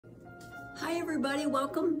Hi everybody,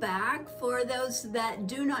 welcome back. For those that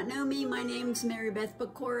do not know me, my name is Mary Beth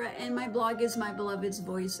Pecora and my blog is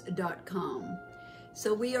mybelovedsvoice.com.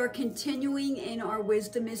 So we are continuing in our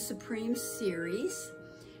Wisdom is Supreme series,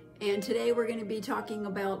 and today we're going to be talking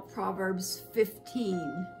about Proverbs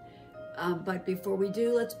 15. But before we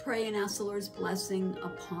do, let's pray and ask the Lord's blessing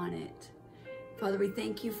upon it. Father, we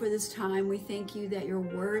thank you for this time. We thank you that your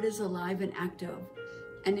word is alive and active,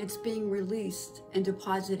 and it's being released and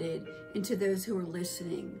deposited into those who are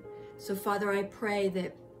listening. So Father, I pray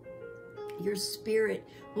that your spirit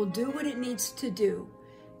will do what it needs to do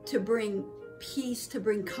to bring peace, to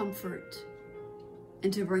bring comfort,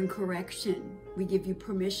 and to bring correction. We give you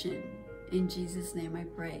permission. In Jesus' name I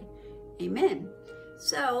pray. Amen.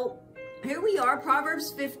 So here we are,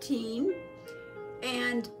 Proverbs 15,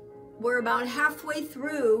 and we're about halfway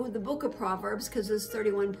through the book of Proverbs because there's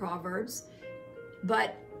 31 Proverbs.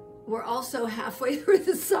 But we're also halfway through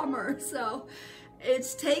the summer, so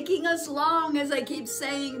it's taking us long, as I keep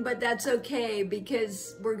saying, but that's okay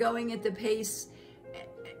because we're going at the pace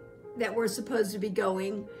that we're supposed to be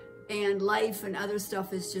going, and life and other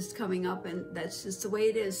stuff is just coming up, and that's just the way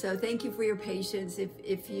it is. So thank you for your patience.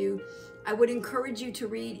 I would encourage you to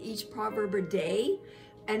read each proverb a day,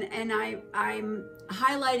 and I'm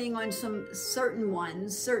highlighting on some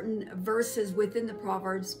certain verses within the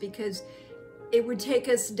Proverbs, because it would take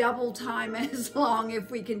us double time as long if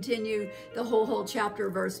we continue the whole chapter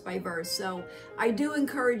verse by verse. So I do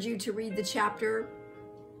encourage you to read the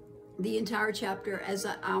entire chapter as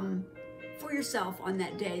for yourself on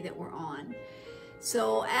that day that we're on.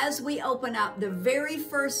 So as we open up, the very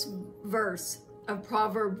first verse of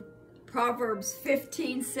Proverbs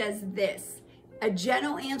 15 says this: "A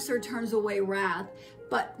gentle answer turns away wrath,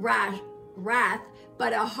 but a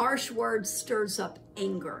harsh word stirs up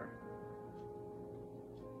anger."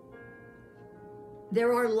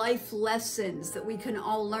 There are life lessons that we can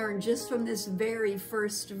all learn just from this very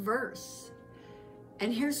first verse.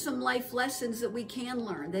 And here's some life lessons that we can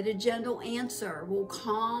learn: that a gentle answer will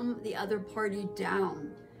calm the other party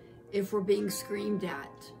down if we're being screamed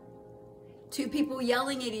at. Two people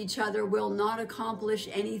yelling at each other will not accomplish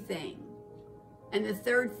anything. And the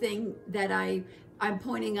third thing that I'm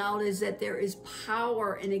pointing out is that there is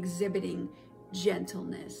power in exhibiting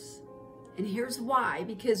gentleness. And here's why: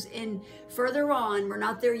 because further on, we're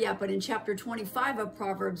not there yet, but in chapter 25 of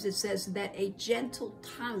Proverbs, it says that a gentle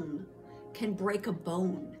tongue can break a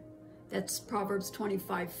bone. That's Proverbs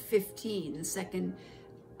 25:15, the second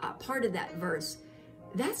part of that verse.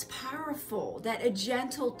 That's powerful, that a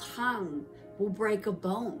gentle tongue will break a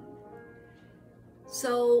bone.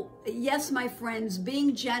 So yes, my friends,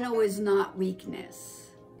 being gentle is not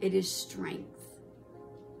weakness, it is strength.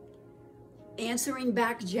 Answering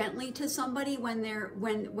back gently to somebody when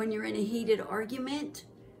you're in a heated argument,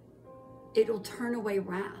 it'll turn away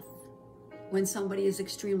wrath. When somebody is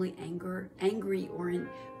extremely angry or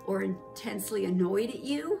intensely annoyed at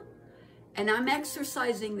you, and I'm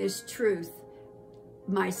exercising this truth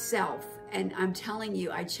myself, and I'm telling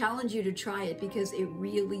you, I challenge you to try it, because it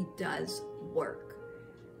really does work.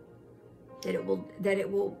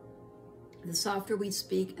 The softer we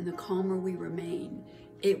speak and the calmer we remain,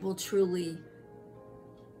 it will truly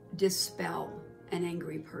dispel an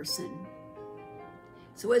angry person.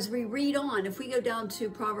 So as we read on, if we go down to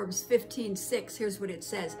Proverbs 15:6, here's what it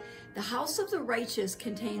says: "The house of the righteous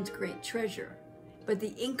contains great treasure, but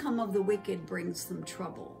the income of the wicked brings them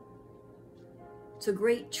trouble." So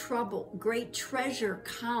great treasure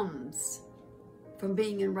comes from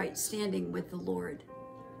being in right standing with the Lord.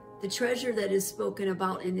 The treasure that is spoken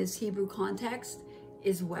about in this Hebrew context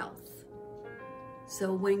is wealth.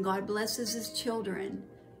 So when God blesses his children,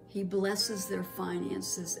 he blesses their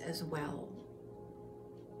finances as well.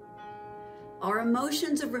 Our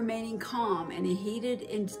emotions of remaining calm in a heated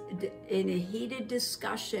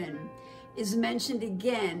discussion is mentioned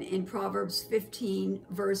again in Proverbs 15,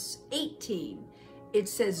 verse 18. It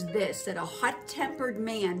says this: that a hot-tempered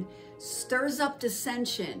man stirs up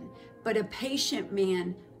dissension, but a patient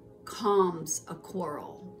man calms a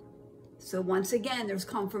quarrel. So once again, there's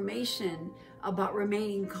confirmation about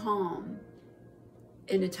remaining calm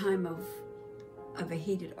in a time of a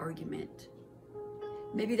heated argument.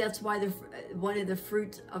 Maybe that's why one of the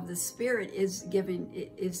fruit of the Spirit is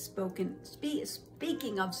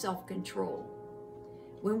speaking of self-control.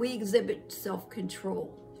 When we exhibit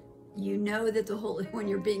self-control, you know that when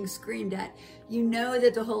you're being screamed at, you know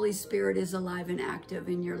that the Holy Spirit is alive and active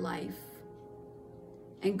in your life.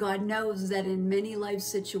 And God knows that in many life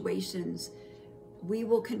situations, we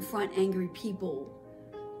will confront angry people,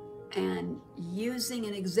 and using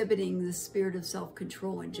and exhibiting the spirit of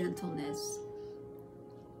self-control and gentleness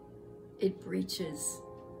it breaches,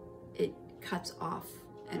 it cuts off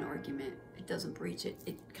an argument. It doesn't breach it,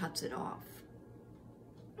 it cuts it off.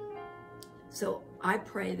 So I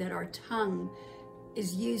pray that our tongue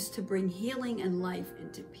is used to bring healing and life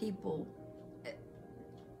into people,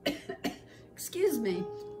 excuse me,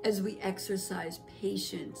 as we exercise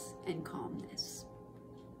patience and calmness.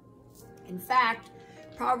 In fact,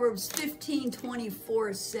 Proverbs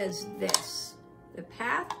 15:24 says this: the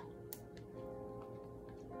path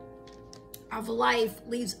of life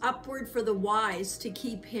leads upward for the wise to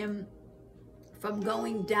keep him from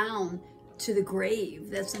going down to the grave.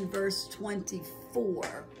 That's in verse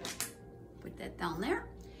 24. Put that down there.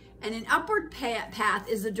 And an upward path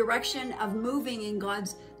is the direction of moving in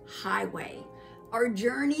God's highway. Our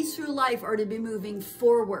journeys through life are to be moving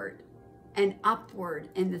forward and upward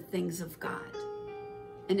in the things of God.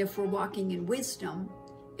 And if we're walking in wisdom,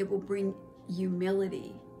 it will bring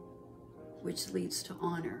humility, which leads to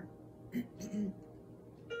honor.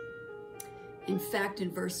 In fact,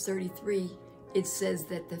 in verse 33, it says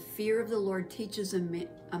that the fear of the Lord teaches a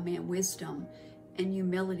man wisdom, and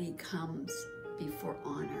humility comes before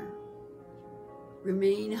honor.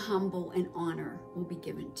 Remain humble, and honor will be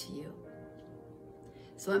given to you.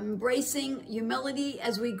 So I'm embracing humility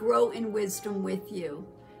as we grow in wisdom with you.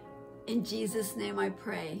 In Jesus' name I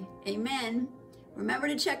pray. Amen. Remember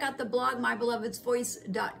to check out the blog,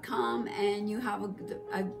 mybelovedsvoice.com, and you have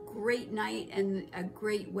a great night and a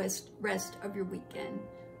great rest of your weekend.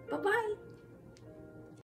 Bye-bye.